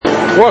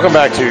Welcome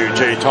back to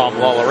J. Tom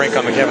Lawler Rink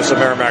on the campus of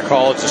Merrimack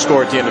College. The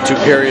score at the end of two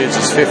periods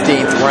is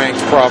 15th ranked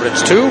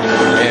Providence 2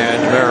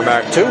 and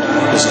Merrimack 2.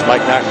 This is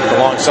Mike Nackman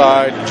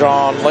alongside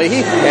John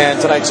Leahy, and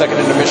tonight's second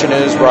intermission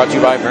is brought to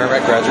you by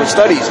Merrimack Graduate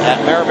Studies.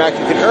 At Merrimack,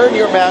 you can earn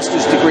your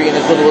master's degree in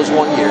as little as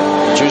 1 year.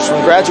 Choose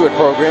from graduate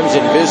programs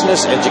in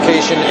business,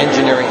 education,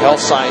 engineering,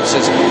 health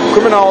sciences,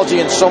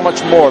 criminology, and so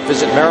much more.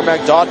 Visit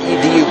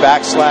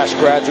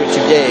merrimack.edu/graduate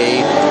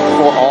today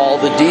for all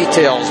the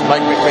details.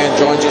 Mike McMahon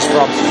joins us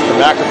from the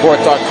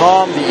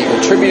MacReport.com, the Eagle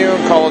Tribune,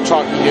 College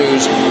Hockey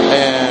News,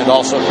 and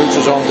also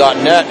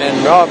CruiserZone.net.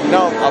 And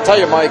I'll tell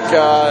you, Mike,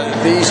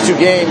 these two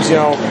games,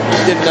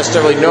 didn't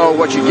necessarily know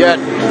what you get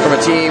from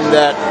a team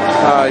that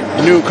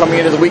knew coming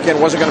into the weekend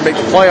wasn't going to make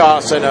the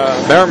playoffs, and a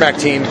Merrimack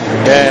team.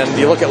 And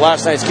you look at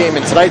last night's game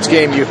and tonight's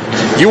game, you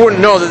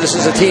wouldn't know that this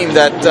is a team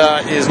that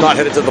is not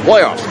headed to the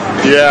playoffs.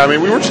 Yeah, I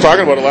mean, we were just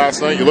talking about it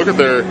last night. You look at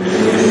their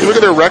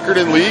record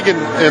in league, and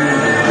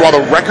while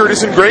the record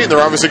isn't great, and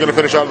they're obviously going to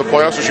finish out of the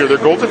playoffs this year, their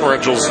goal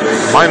differential's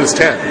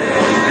 -10,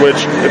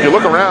 which, if you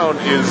look around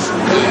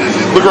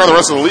the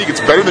rest of the league, it's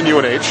better than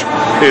UNH,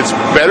 it's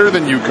better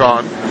than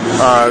UConn.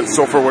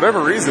 So for whatever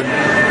reason,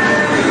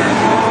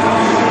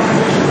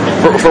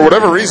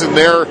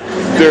 their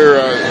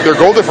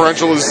goal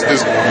differential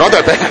is not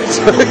that bad.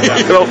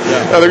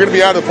 They're going to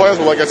be out of the playoffs,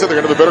 but like I said, they're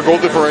going to have a better goal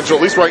differential.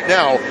 At least right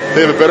now,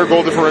 they have a better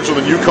goal differential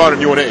than UConn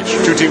and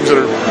UNH, two teams that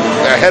are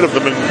ahead of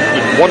them in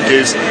one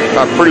case,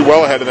 pretty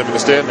well ahead of them in the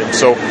standings.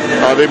 So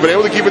they've been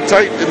able to keep it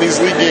tight in these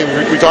league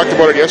games. We talked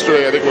about it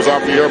yesterday. I think it was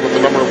off the air, but the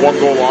number of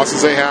 1-goal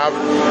losses they have.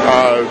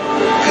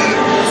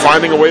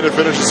 Finding a way to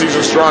finish the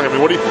season strong. I mean,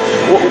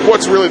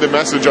 what's really the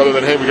message other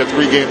than, hey, we got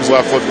 3 games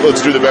left,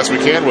 let's do the best we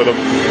can with them?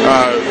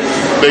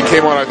 They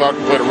came on, I thought,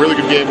 and played a really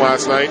good game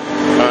last night.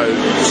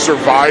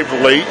 Survived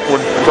late when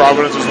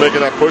Providence was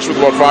making that push with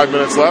about 5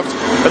 minutes left.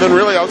 And then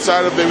really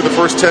outside of maybe the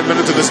first 10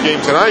 minutes of this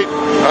game tonight,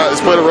 it's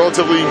played a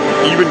relatively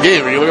even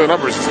game. When you look at the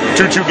numbers,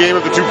 2-2 game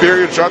of the 2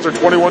 period. Shots are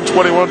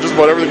 21-21, just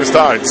about everything is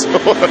tied. So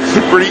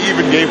pretty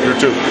even game here,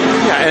 too.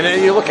 Yeah, and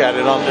you look at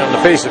it on the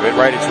face of it,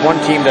 right? It's one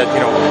team that,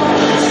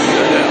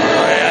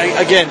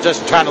 again,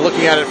 just kind of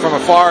looking at it from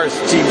afar, it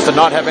seems to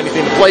not have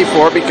anything to play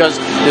for because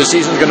the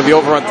season's going to be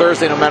over on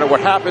Thursday no matter what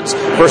happens,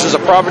 versus a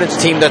Providence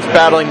team that's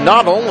battling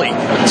not only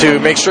to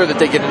make sure that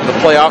they get into the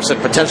playoffs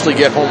and potentially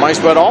get home ice,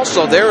 but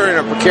also they're in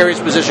a precarious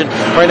position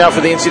right now for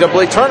the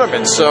NCAA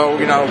tournament. So,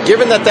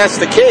 given that that's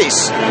the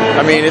case,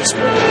 I mean,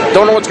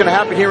 don't know what's going to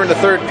happen here in the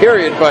third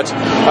period, but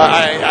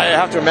I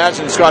have to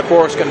imagine Scott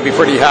Bork's going to be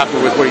pretty happy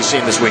with what he's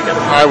seen this weekend.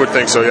 I would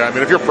think so, yeah. I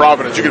mean, if you're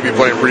Providence, you're going to be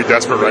playing pretty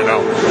desperate right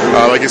now.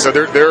 Like you said,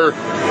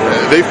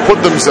 they've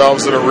put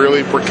themselves in a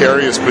really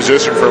precarious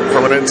position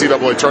from an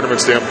NCAA tournament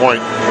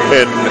standpoint,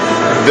 and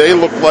they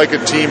look like a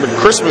team at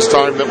Christmas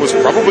time that was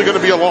probably going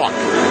to be a lock,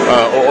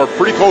 or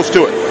pretty close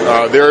to it.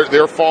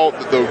 Their fault,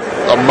 the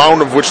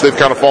amount of which they've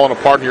kind of fallen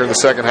apart here in the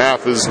second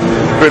half, has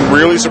been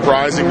really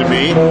surprising to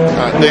me.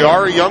 They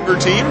are a younger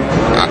team.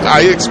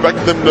 I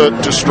expect them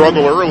to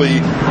struggle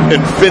early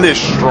and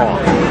finish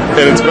strong,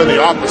 and it's been the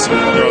opposite.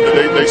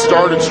 They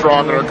started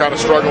strong and are kind of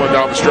struggling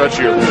down the stretch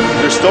here.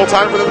 There's still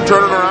time for them to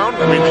turn it around.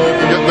 I mean,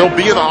 they'll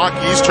be in the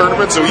Hockey East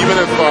tournament, so even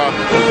if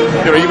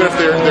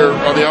they're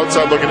on the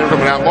outside looking in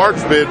from an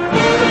at-large bid,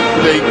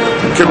 they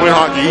can win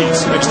Hockey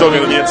East and still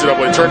get in the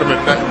NCAA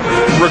tournament.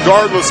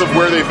 Regardless of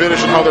where they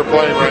finish and how they're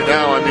playing right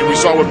now, I mean, we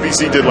saw what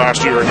BC did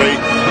last year, and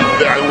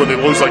when they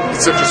lose like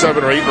 6 or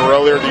 7 or 8 in a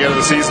row there at the end of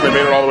the season, they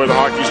made it all the way to the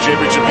Hockey East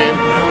championship game.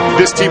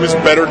 This team is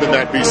better than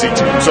that BC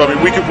team, so I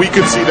mean, we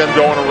could see them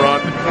go on a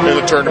run in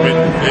the tournament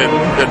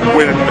and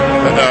win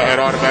an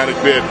automatic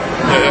bid.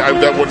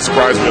 That wouldn't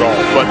surprise me at all.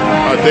 But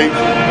they've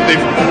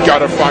got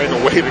to find a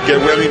way to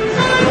get. I mean,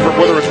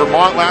 whether it's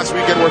Vermont last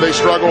weekend where they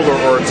struggled,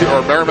 or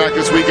Merrimack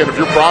this weekend, if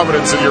you're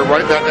Providence and you're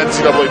right in that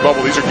NCAA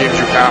bubble, these are games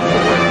you have to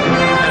win.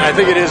 I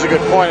think it is a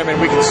good point. I mean,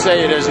 we can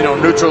say it as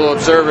neutral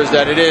observers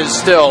that it is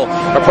still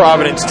a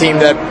Providence team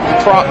that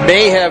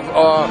may have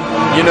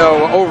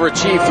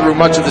overachieved through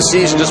much of the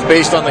season just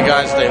based on the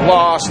guys they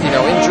lost,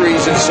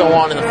 injuries and so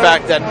on, and the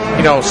fact that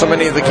so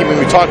many of the key.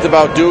 We talked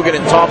about Dugan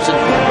and Thompson.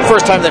 The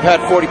first time they've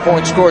had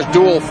 40-point scores,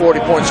 dual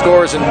 40-point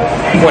scores in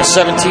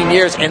 17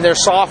 years, and they're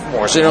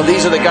sophomores.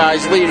 These are the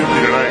guys leading.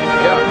 Yeah, right.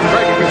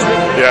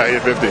 Yeah,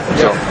 850.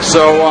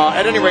 So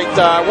at any rate,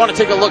 I want to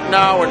take a look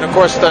now, and of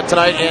course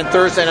tonight and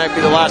Thursday night will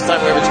be the last time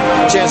we have a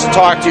chance to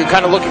talk to you,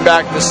 kind of looking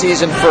back at the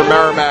season for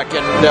Merrimack,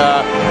 and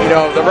the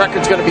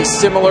record's going to be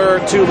similar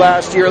to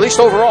last year, at least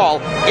overall.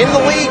 In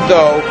the league,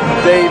 though,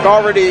 they've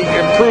already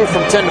improved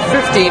from 10 to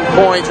 15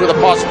 points with a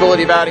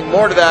possibility of adding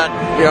more to that,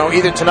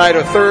 either tonight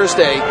or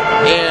Thursday.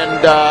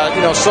 And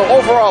so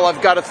overall,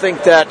 I've got to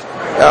think that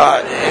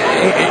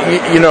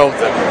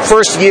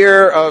first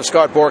year of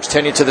Scott Bork's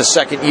tenure to the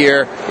second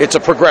year, it's a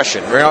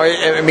progression.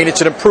 I mean,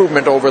 it's an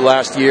improvement over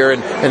last year,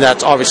 and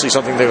that's obviously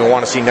something they're going to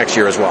want to see next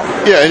year as well.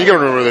 Yeah, and you got to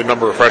remember the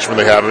number of freshmen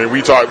they have. I mean,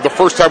 we talked the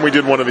first time we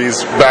did one of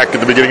these back at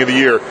the beginning of the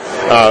year.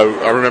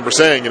 I remember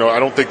saying, I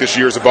don't think this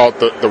year is about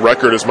the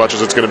record as much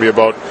as it's going to be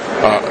about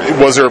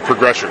was there a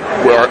progression?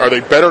 Are they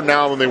better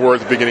now than they were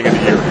at the beginning of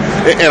the year?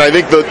 And I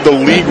think the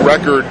league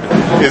record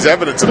is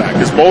evidence of that,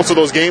 because most of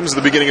those games at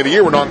the beginning of the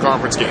year were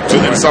non-conference games,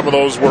 and some of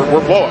those were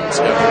blowouts.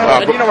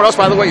 And you know what else,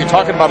 by the way, you're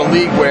talking about a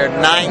league where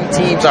 9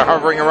 teams are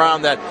hovering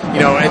around that,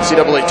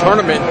 NCAA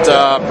tournament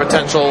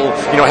potential,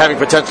 having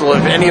potential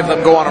if any of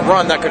them go on a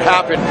run, that could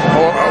happen,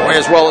 or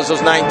as well as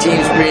those 9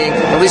 teams being,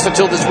 at least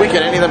until this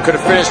weekend, any of them could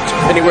have finished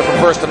anywhere from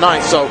 1st to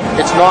 9th, so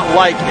it's not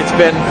like it's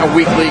been a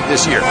weak league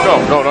this year.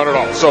 No, not at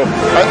all. So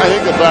I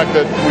think the fact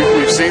that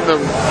we've seen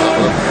them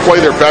play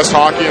their best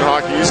hockey in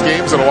Hockey East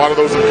games, and a lot of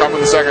those have come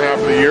in the second half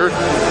of the year,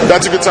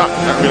 that's a good sign.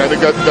 I mean, I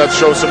think that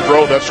shows some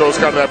growth. That shows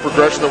kind of that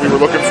progression that we were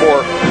looking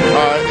for.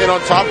 And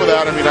on top of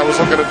that, I mean, I was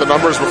looking at the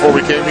numbers before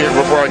I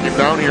came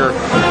down here.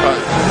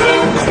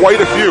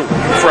 Quite a few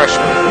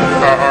freshmen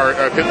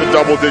have hit the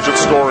double-digit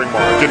scoring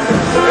mark. And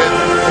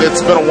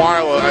it's been a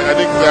while. I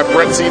think that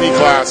Brett Zini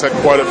class had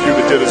quite a few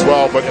that did as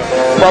well, but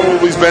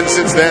probably it's been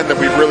since then that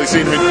we've really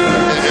seen.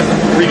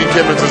 Regan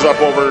Kimmins is up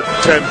over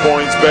 10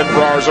 points. Ben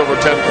Brar's over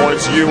 10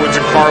 points. Ewens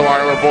and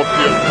Carlisle are both.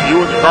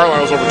 Ewens and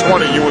Carlisle's over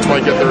 20. Ewens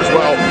might get there as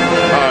well.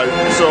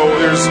 So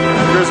there's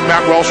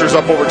Matt Welcher's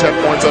up over 10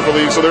 points, I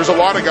believe. So there's a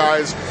lot of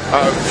guys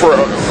for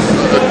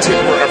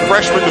a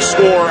freshman to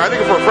score. I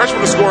think for a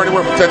freshman to score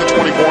anywhere from 10 to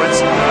 20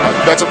 points,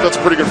 that's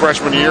a pretty good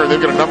freshman year.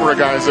 They've got a number of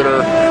guys that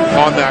are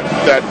on that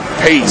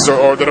pace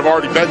or that have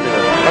already been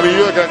there. I mean,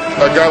 you look at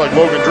a guy like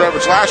Logan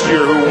Drevich last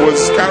year, who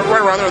was kind of right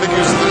around there. I think he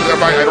was,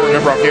 I don't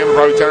remember offhand,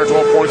 probably 10 or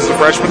 12 points as a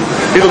freshman.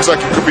 He looks like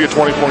he could be a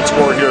 20-point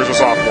scorer here as a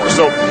sophomore.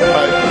 So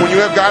when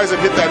you have guys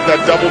that hit that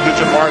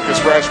double-digit mark as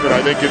freshmen,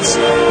 I think it's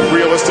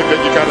realistic that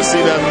you kind of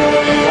see them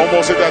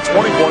almost hit that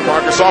 20-point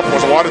mark as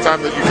sophomores. A lot of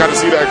time that you kind of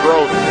see that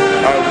growth.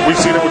 We've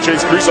seen it with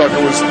Chase Krisak,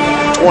 who was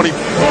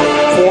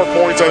 24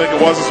 points, I think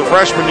it was, as a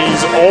freshman.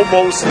 He's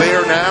almost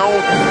there now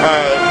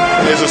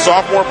as a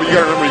sophomore, but you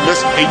got to remember he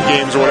missed 8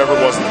 games or whatever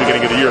it was at the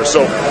beginning of the year.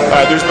 So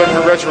there's been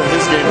progression from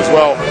his game as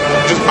well.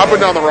 Just up and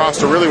down the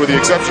roster, really, with the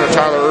exception of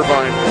Tyler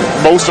Irvine,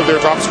 most of their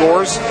top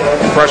scorers,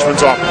 freshmen,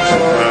 sophomores.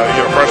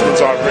 Freshman,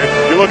 sophomore.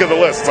 You look at the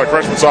list, it's like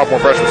freshman, sophomore,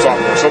 freshman,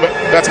 sophomore. So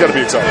that's got to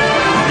be exciting.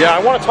 Yeah, I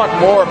want to talk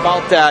more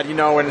about that, and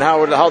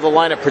how the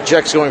lineup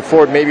projects going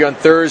forward, maybe on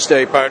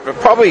Thursday, but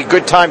probably a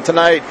good time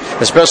tonight,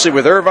 especially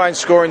with Irvine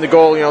scoring the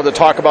goal, to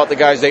talk about the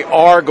guys they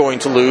are going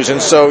to lose.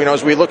 And so,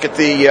 as we look at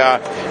the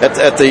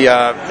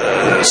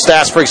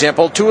stats, for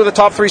example, 2 of the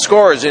top 3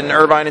 scorers in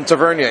Irvine and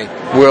Tavernier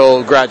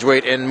will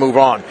graduate and move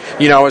on,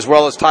 as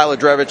well as Tyler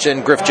Drevich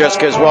and Griff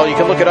Jessica as well. You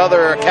can look at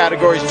other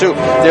categories too.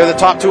 They're the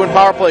top 2 in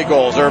power play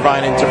goals,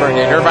 Irvine and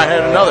Tavernier. And Irvine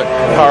had another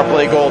power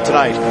play goal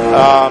tonight.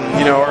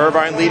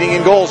 Irvine leading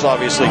in goals,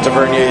 obviously.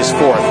 Tavernier is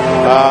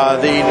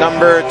 4th. The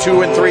number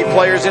 2 and 3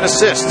 players in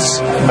assists.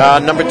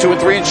 Number 2 and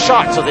 3 in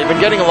shots. So they've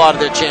been getting a lot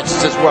of their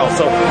chances as well.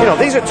 So,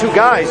 these are 2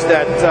 guys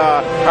that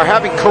are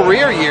having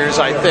career years,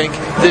 I think,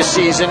 this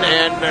season,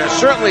 and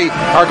certainly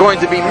are going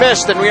to be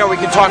missed. And, we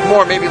can talk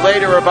more maybe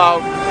later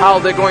about how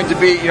they're going to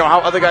be, how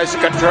other guys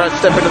are going to try to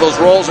step into those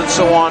roles and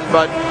so on.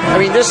 But, I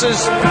mean, this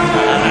is,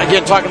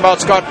 again, talking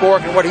about Scott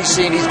Bork and what he's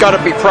seen. He's got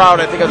to be proud,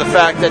 I think, of the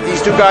fact that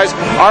these 2 guys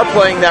are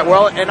playing that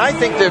well. And I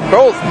think they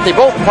both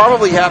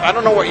probably have, I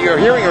don't know what you're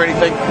hearing or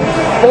anything,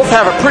 both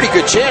have a pretty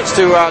good chance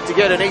to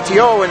get an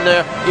ATO in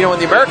the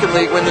American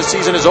League when the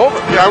season is over.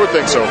 Yeah, I would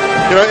think so.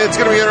 It's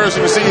going to be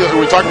interesting to see.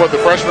 We talk about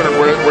the freshmen and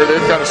where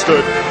they've kind of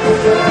stood.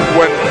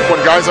 When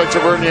guys like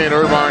Tavernier and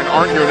Irvine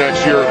aren't here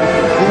next year,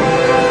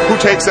 who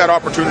takes that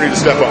opportunity to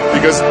step up?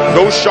 Because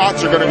those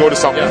shots are going to go to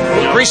someone.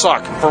 Yeah.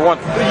 Krisak, for one.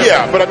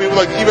 Yeah, but I mean,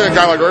 like even a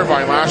guy like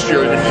Irvine last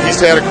year,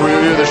 he's had a career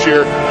year this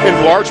year in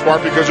large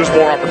part because there's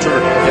more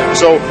opportunity. Yeah.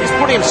 So he's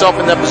putting himself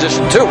in that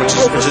position too, which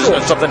is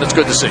something that's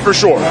good to see. For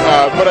sure.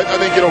 But I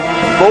think,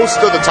 most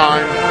of the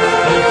time,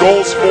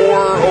 goals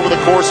for over the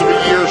course of a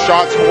year,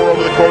 shots for over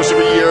the course of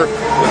a year,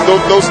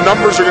 those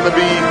numbers are going to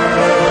be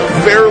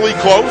fairly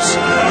close.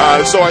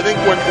 So I think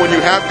when you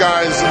have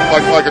guys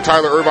like a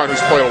Tyler Irvine, who's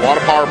played a lot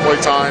of power play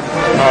time,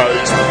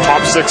 he's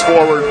top 6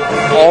 forward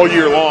all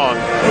year long,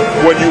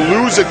 when you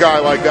lose a guy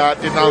like that,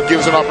 it now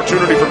gives an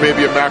opportunity for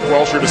maybe a Mac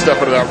Welcher to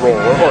step into that role.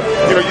 Or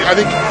I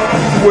think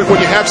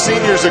when you have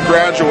seniors that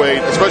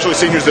graduate, especially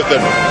seniors that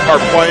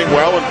are playing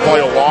well and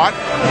play a lot,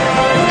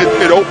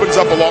 it opens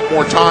up a lot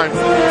more time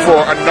for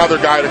another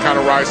guy to kind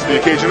of rise to the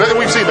occasion. And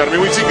we've seen that. I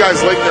mean, we've seen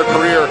guys late in their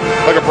career,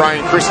 like a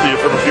Brian Christie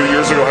from a few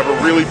years ago, have a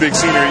really big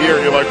senior year,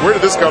 and you're like, where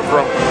did this come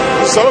from?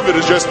 Some of it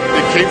is just,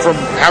 it came from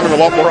having a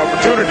lot more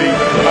opportunity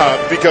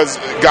because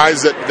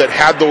guys that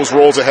had those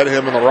roles ahead of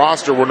him in the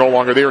roster were no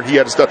longer there, and he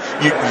had to step.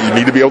 You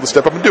need to be able to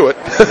step up and do it.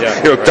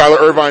 Yeah, Tyler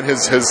Irvine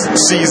has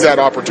seized that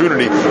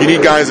opportunity. You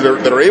need guys that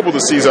are able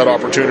to seize that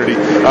opportunity.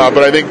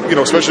 But I think,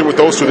 especially with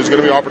those 2, there's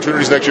going to be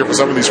opportunities next year for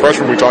some of these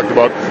freshmen we talked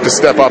about to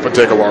step up and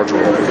take a large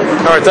role.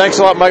 All right, thanks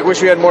a lot, Mike.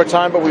 Wish we had more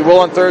time, but we will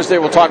on Thursday.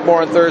 We'll talk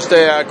more on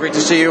Thursday. Great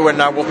to see you, and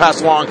we'll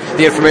pass along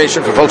the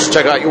information for folks to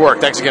check out your work.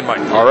 Thanks again, Mike.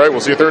 All right, we'll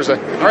see you Thursday.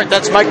 All right,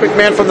 that's Mike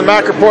McMahon from the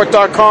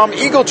MacReport.com,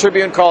 Eagle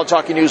Tribune, College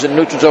Hockey News, and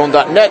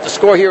NeutralZone.net. The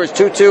score here is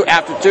 2-2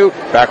 after 2.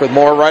 Back with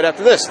more right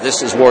after this.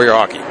 This is Warrior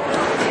Hockey.